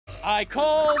I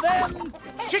call them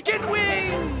chicken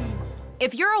wings!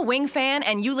 If you're a wing fan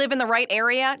and you live in the right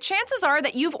area, chances are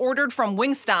that you've ordered from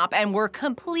Wingstop and were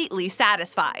completely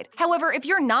satisfied. However, if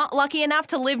you're not lucky enough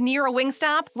to live near a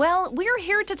Wingstop, well, we're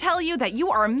here to tell you that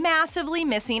you are massively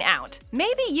missing out.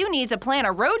 Maybe you need to plan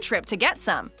a road trip to get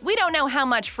some. We don't know how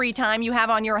much free time you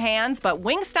have on your hands, but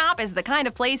Wingstop is the kind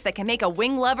of place that can make a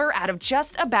wing lover out of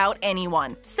just about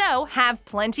anyone. So, have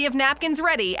plenty of napkins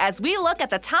ready as we look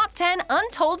at the top 10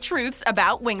 untold truths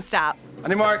about Wingstop. On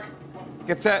your mark,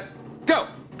 get set, go!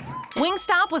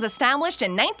 Wingstop was established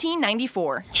in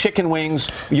 1994. Chicken wings,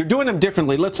 you're doing them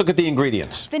differently. Let's look at the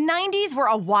ingredients. The 90s were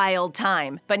a wild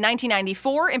time, but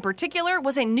 1994 in particular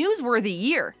was a newsworthy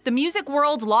year. The music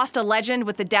world lost a legend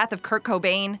with the death of Kurt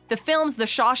Cobain, the films The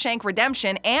Shawshank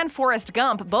Redemption and Forrest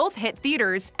Gump both hit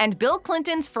theaters, and Bill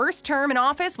Clinton's first term in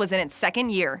office was in its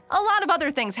second year. A lot of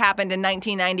other things happened in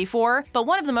 1994, but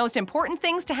one of the most important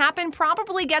things to happen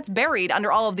probably gets buried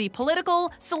under all of the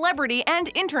political, celebrity, and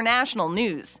international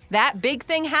news. That big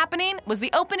thing happening was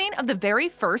the opening of the very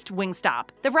first Wingstop.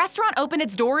 The restaurant opened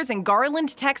its doors in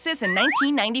Garland, Texas in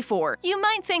 1994. You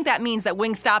might think that means that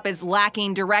Wingstop is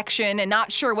lacking direction and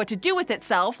not sure what to do with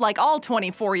itself like all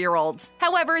 24-year-olds.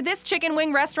 However, this chicken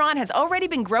wing restaurant has already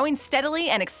been growing steadily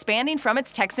and expanding from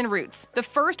its Texan roots. The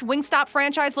first Wingstop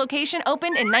franchise location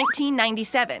opened in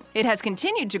 1997. It has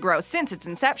continued to grow since its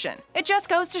inception. It just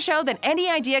goes to show that any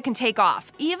idea can take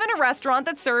off, even a restaurant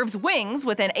that serves wings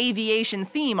with an aviation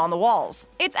theme on the walls.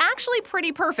 It's actually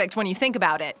pretty perfect when you think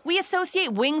about it. We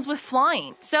associate wings with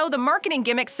flying, so the marketing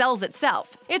gimmick sells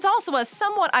itself. It's also a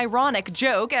somewhat ironic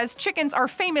joke, as chickens are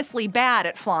famously bad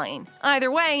at flying.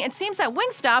 Either way, it seems that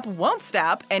Wingstop won't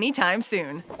stop anytime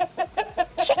soon.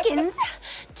 Chickens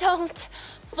don't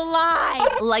fly.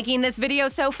 Liking this video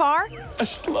so far? I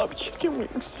just love chicken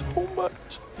wings so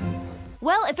much.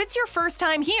 Well, if it's your first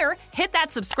time here, hit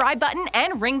that subscribe button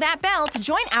and ring that bell to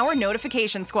join our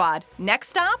notification squad. Next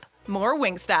stop, more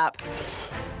Wingstop.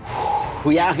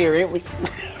 We out here, ain't we?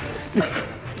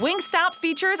 Wingstop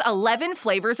features 11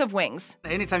 flavors of wings.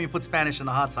 Anytime you put Spanish in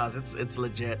the hot sauce, it's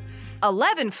legit.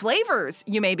 11 flavors,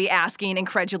 you may be asking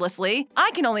incredulously. I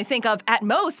can only think of, at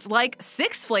most, like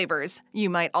 6 flavors. You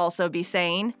might also be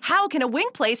saying, how can a wing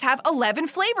place have 11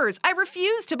 flavors? I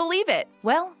refuse to believe it.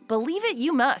 Well, believe it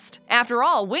you must. After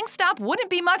all, Wingstop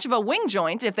wouldn't be much of a wing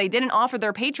joint if they didn't offer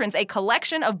their patrons a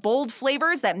collection of bold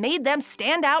flavors that made them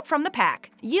stand out from the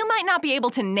pack. You might not be able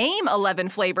to name 11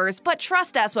 flavors, but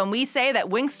trust us when we say that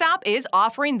Wingstop is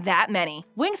offering that many.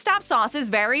 Wingstop sauces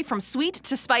vary from sweet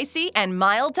to spicy and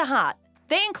mild to hot.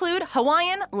 They include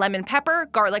Hawaiian, lemon pepper,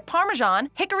 garlic parmesan,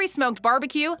 hickory smoked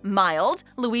barbecue, mild,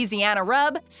 Louisiana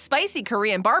rub, spicy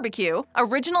Korean barbecue,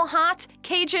 original hot,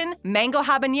 Cajun, mango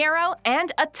habanero,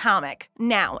 and atomic.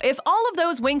 Now, if all of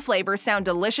those wing flavors sound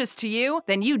delicious to you,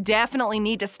 then you definitely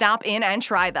need to stop in and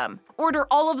try them. Order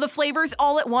all of the flavors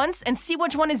all at once and see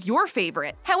which one is your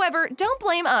favorite. However, don't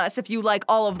blame us if you like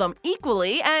all of them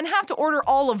equally and have to order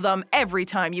all of them every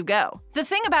time you go. The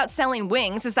thing about selling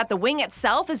wings is that the wing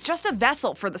itself is just a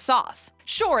vessel for the sauce.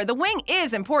 Sure, the wing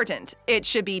is important. It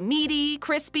should be meaty,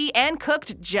 crispy, and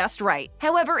cooked just right.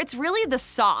 However, it's really the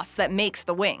sauce that makes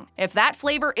the wing. If that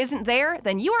flavor isn't there,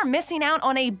 then you are missing out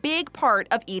on a big part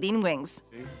of eating wings.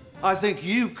 I think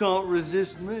you can't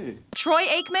resist me. Troy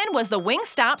Aikman was the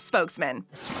Wingstop spokesman.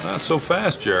 Not so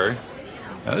fast, Jerry.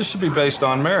 Now, this should be based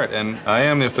on merit, and I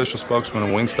am the official spokesman of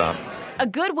Wingstop. A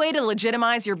good way to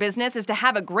legitimize your business is to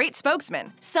have a great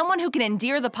spokesman, someone who can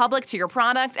endear the public to your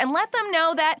product and let them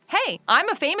know that, hey, I'm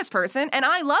a famous person and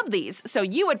I love these, so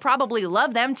you would probably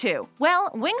love them too.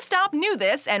 Well, Wingstop knew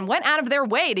this and went out of their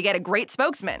way to get a great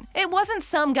spokesman. It wasn't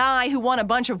some guy who won a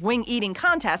bunch of wing-eating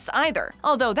contests either,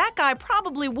 although that guy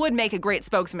probably would make a great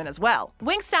spokesman as well.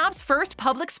 Wingstop's first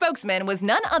public spokesman was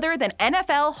none other than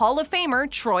NFL Hall of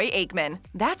Famer Troy Aikman.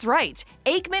 That's right,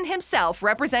 Aikman himself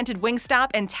represented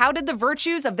Wingstop and touted the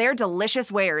virtues of their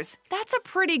delicious wares. That's a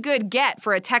pretty good get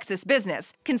for a Texas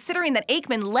business, considering that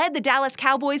Aikman led the Dallas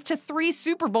Cowboys to 3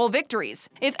 Super Bowl victories.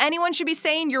 If anyone should be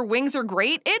saying your wings are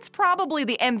great, it's probably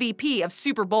the MVP of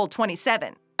Super Bowl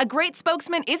 27. A great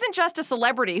spokesman isn't just a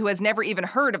celebrity who has never even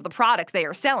heard of the product they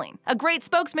are selling. A great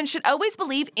spokesman should always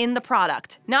believe in the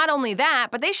product. Not only that,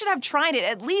 but they should have tried it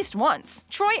at least once.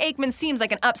 Troy Aikman seems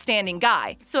like an upstanding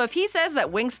guy, so if he says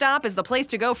that Wingstop is the place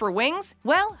to go for wings,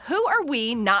 well, who are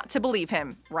we not to believe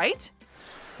him, right?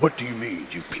 What do you mean,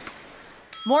 you people?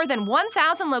 More than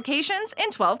 1,000 locations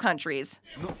in 12 countries.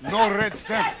 No red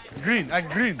stamp. Green. I'm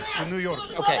green to New York.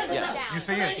 Okay, yes. You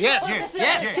say yes.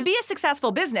 Yes. To be a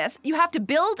successful business, you have to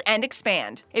build and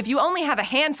expand. If you only have a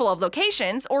handful of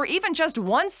locations, or even just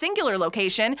one singular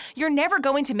location, you're never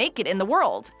going to make it in the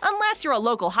world. Unless you're a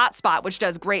local hotspot which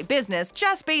does great business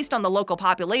just based on the local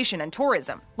population and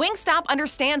tourism. Wingstop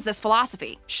understands this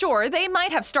philosophy. Sure, they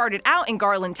might have started out in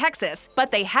Garland, Texas,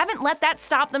 but they haven't let that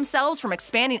stop themselves from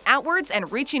expanding outwards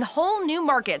and reaching whole new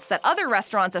markets that other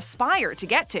restaurants aspire to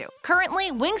get to.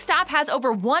 Currently, Wingstop has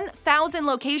over 1,000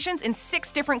 locations in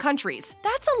 6 different countries.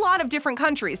 That's a lot of different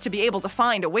countries to be able to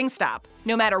find a Wingstop.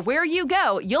 No matter where you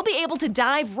go, you'll be able to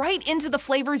dive right into the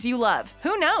flavors you love.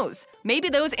 Who knows? Maybe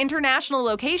those international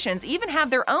locations even have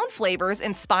their own flavors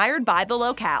inspired by the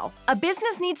locale. A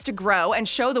business needs to grow and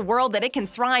show the world that it can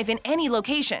thrive in any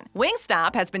location.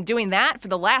 Wingstop has been doing that for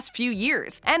the last few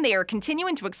years, and they are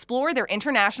continuing to explore their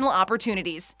international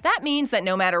opportunities. That means that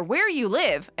no matter where you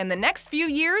live, in the next few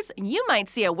years, you might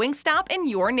see a Wingstop in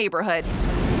your neighborhood.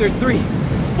 There's 3,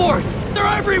 4, they're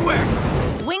everywhere!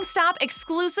 Wingstop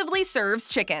exclusively serves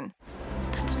chicken.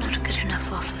 That's not a good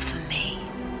enough offer for me.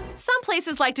 Some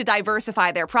places like to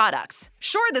diversify their products.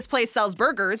 Sure, this place sells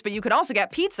burgers, but you can also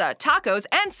get pizza, tacos,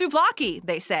 and souvlaki,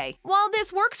 they say. While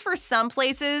this works for some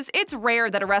places, it's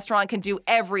rare that a restaurant can do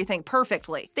everything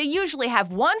perfectly. They usually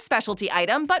have one specialty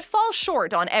item, but fall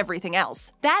short on everything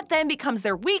else. That then becomes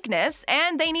their weakness,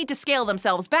 and they need to scale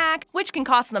themselves back, which can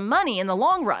cost them money in the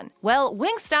long run. Well,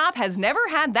 Wingstop has never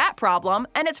had that problem,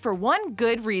 and it's for one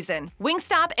good reason.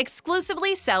 Wingstop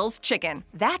exclusively sells chicken.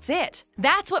 That's it.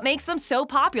 That's what makes them so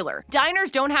popular. Diners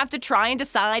don't have to try and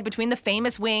decide between the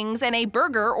famous wings and a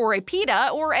burger or a pita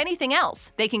or anything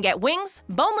else. They can get wings,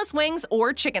 boneless wings,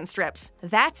 or chicken strips.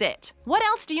 That's it. What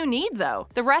else do you need, though?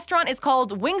 The restaurant is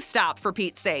called Wingstop, for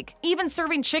Pete's sake. Even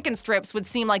serving chicken strips would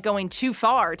seem like going too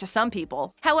far to some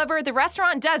people. However, the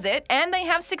restaurant does it, and they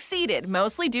have succeeded,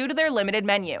 mostly due to their limited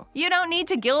menu. You don't need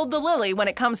to gild the lily when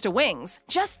it comes to wings.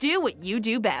 Just do what you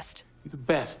do best. You're the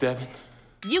best, Devin.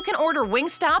 You can order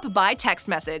Wingstop by text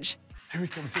message. Here he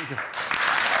comes, here he comes.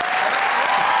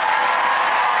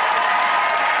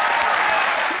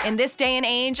 In this day and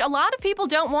age, a lot of people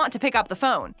don't want to pick up the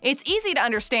phone. It's easy to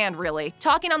understand, really.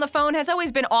 Talking on the phone has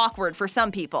always been awkward for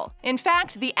some people. In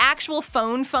fact, the actual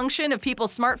phone function of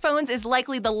people's smartphones is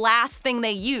likely the last thing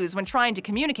they use when trying to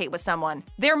communicate with someone.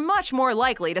 They're much more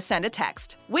likely to send a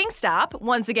text. Wingstop,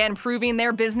 once again proving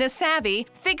their business savvy,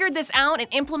 figured this out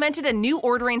and implemented a new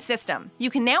ordering system. You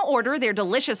can now order their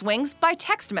delicious wings by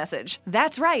text message.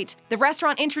 That's right. The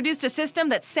restaurant introduced a system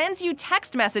that sends you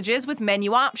text messages with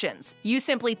menu options. You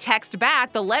simply text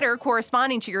back the letter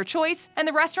corresponding to your choice, and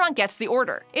the restaurant gets the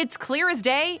order. It's clear as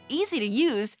day, easy to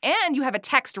use, and you have a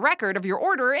text record of your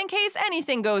order in case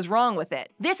anything goes wrong with it.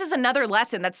 This is another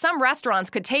lesson that some restaurants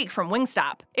could take from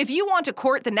Wingstop. If you want to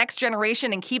court the next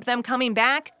generation and keep them coming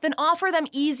back, then offer them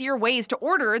easier ways to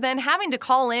order than having to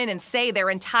call in and say their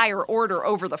entire order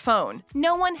over the phone.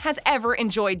 No one has ever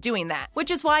enjoyed doing that, which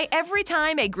is why every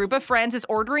time a group of friends is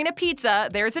ordering a pizza,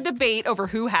 there's a debate over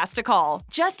who has to call.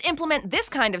 Just implement this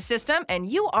kind of system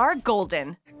and you are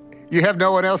golden. You have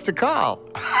no one else to call.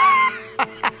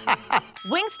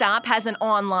 Wingstop has an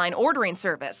online ordering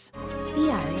service. We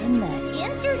are in the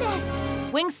internet.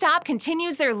 Wingstop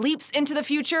continues their leaps into the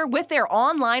future with their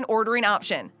online ordering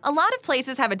option. A lot of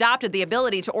places have adopted the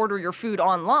ability to order your food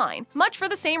online, much for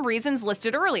the same reasons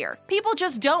listed earlier. People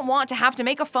just don't want to have to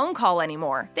make a phone call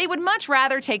anymore. They would much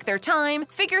rather take their time,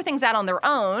 figure things out on their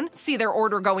own, see their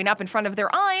order going up in front of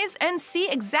their eyes, and see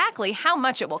exactly how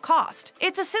much it will cost.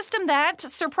 It's a system that,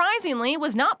 surprisingly,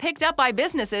 was not picked up by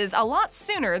businesses a lot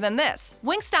sooner than this.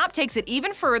 Wingstop takes it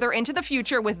even further into the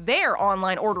future with their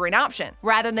online ordering option.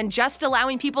 Rather than just allowing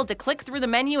people to click through the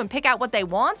menu and pick out what they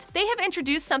want, they have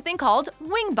introduced something called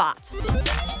Wingbot.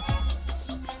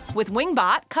 With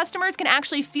Wingbot, customers can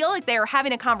actually feel like they are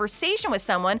having a conversation with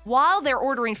someone while they're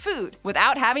ordering food,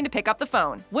 without having to pick up the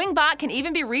phone. Wingbot can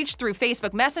even be reached through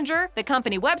Facebook Messenger, the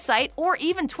company website, or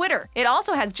even Twitter. It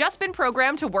also has just been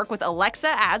programmed to work with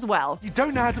Alexa as well. You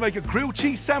don't know how to make a grilled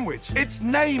cheese sandwich. Its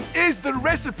name is the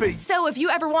recipe. So if you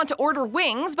ever want to order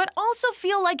wings, but also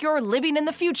feel like you're living in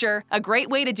the future, a great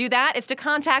way to do that is to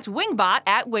contact Wingbot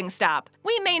at Wingstop.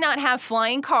 We may not have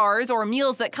flying cars or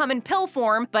meals that come in pill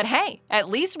form, but hey, at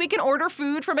least we can order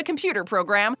food from a computer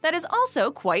program that is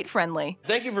also quite friendly.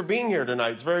 Thank you for being here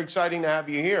tonight. It's very exciting to have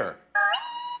you here.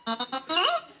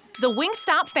 The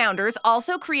Wingstop founders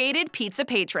also created Pizza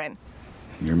Patron.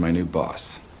 You're my new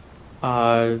boss.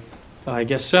 I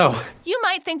guess so. You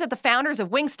might think that the founders of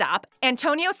Wingstop,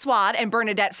 Antonio Swad and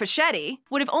Bernadette Fiaschetti,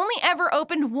 would have only ever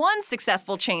opened one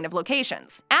successful chain of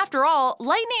locations. After all,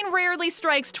 lightning rarely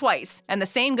strikes twice, and the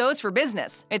same goes for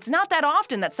business. It's not that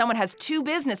often that someone has two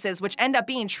businesses which end up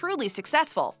being truly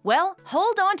successful. Well,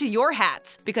 hold on to your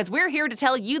hats, because we're here to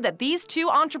tell you that these two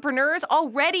entrepreneurs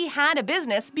already had a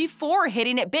business before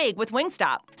hitting it big with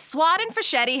Wingstop. Swad and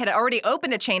Fiaschetti had already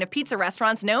opened a chain of pizza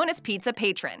restaurants known as Pizza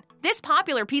Patron. This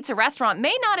popular pizza restaurant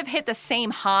may not have hit the same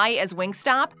high as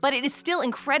Wingstop, but it is still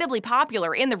incredibly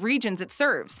popular in the regions it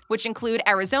serves, which include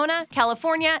Arizona,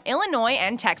 California, Illinois,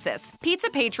 and Texas. Pizza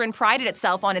Patron prided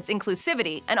itself on its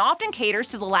inclusivity and often caters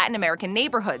to the Latin American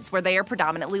neighborhoods where they are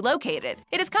predominantly located.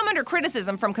 It has come under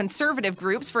criticism from conservative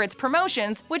groups for its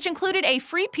promotions, which included a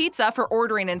free pizza for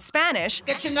ordering in Spanish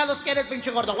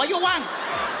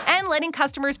and letting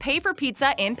customers pay for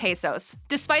pizza in pesos.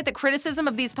 Despite the criticism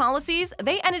of these policies,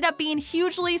 they ended up being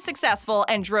hugely successful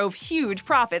and drove huge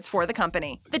profits for the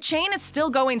company. The chain is still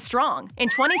going strong. In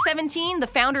 2017, the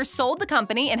founders sold the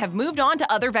company and have moved on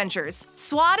to other ventures.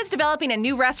 Swad is developing a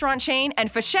new restaurant chain,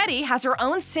 and Fiaschetti has her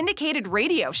own syndicated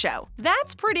radio show.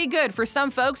 That's pretty good for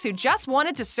some folks who just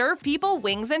wanted to serve people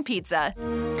wings and pizza.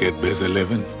 Get busy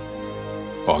living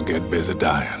or get busy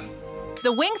dying.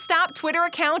 The Wingstop Twitter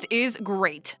account is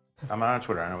great. I'm not on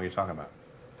Twitter. I know what you're talking about.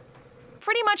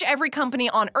 Pretty much every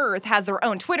company on Earth has their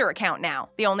own Twitter account now.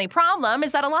 The only problem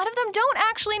is that a lot of them don't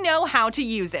actually know how to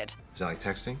use it. Is that like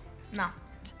texting? No.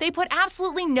 They put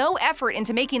absolutely no effort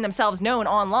into making themselves known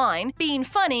online, being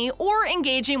funny, or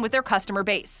engaging with their customer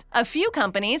base. A few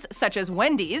companies, such as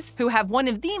Wendy's, who have one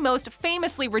of the most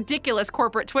famously ridiculous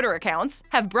corporate Twitter accounts,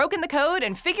 have broken the code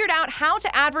and figured out how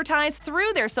to advertise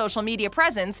through their social media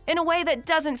presence in a way that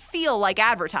doesn't feel like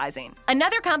advertising.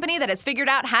 Another company that has figured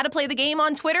out how to play the game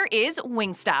on Twitter is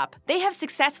Wingstop. They have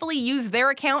successfully used their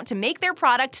account to make their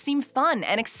product seem fun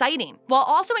and exciting, while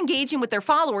also engaging with their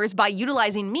followers by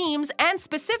utilizing memes and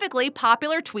specifically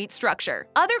popular tweet structure.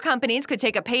 Other companies could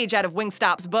take a page out of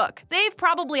Wingstop's book. They've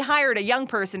probably hired a young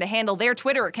person to handle their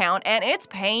Twitter account, and it's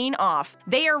paying off.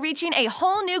 They are reaching a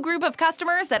whole new group of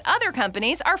customers that other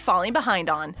companies are falling behind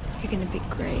on. You're gonna be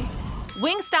great.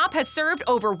 Wingstop has served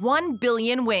over 1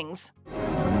 billion wings.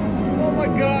 Oh my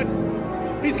God!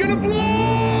 He's gonna blow!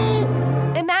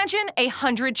 Imagine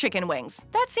 100 chicken wings.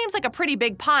 That seems like a pretty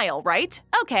big pile, right?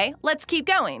 Okay, let's keep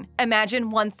going. Imagine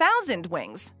 1,000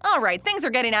 wings. Alright, things are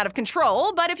getting out of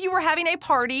control, but if you were having a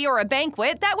party or a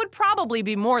banquet, that would probably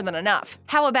be more than enough.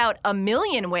 How about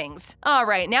 1,000,000 wings?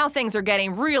 Alright, now things are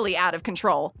getting really out of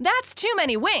control. That's too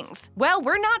many wings. Well,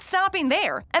 we're not stopping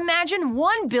there. Imagine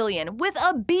 1 billion with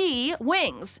a B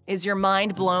wings. Is your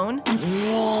mind blown?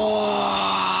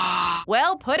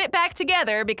 Well, put it back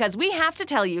together because we have to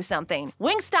tell you something.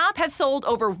 Wingstop has sold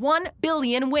over 1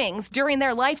 billion wings during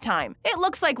their lifetime. It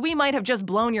looks like we might have just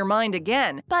blown your mind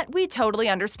again, but we totally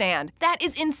understand. That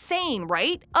is insane,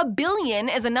 right? 1 billion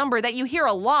is a number that you hear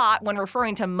a lot when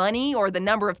referring to money or the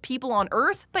number of people on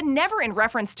Earth, but never in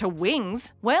reference to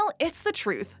wings. Well, it's the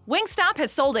truth. Wingstop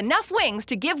has sold enough wings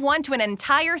to give one to an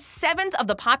entire 1/7 of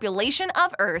the population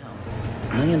of Earth.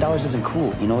 $1 million isn't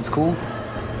cool. You know what's cool?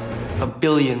 $1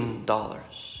 billion.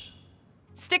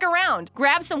 Stick around,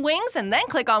 grab some wings, and then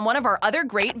click on one of our other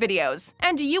great videos.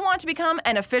 And do you want to become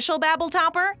an official Babble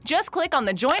Topper? Just click on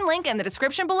the join link in the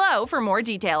description below for more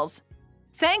details.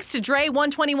 Thanks to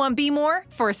Dre121B More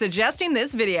for suggesting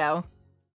this video.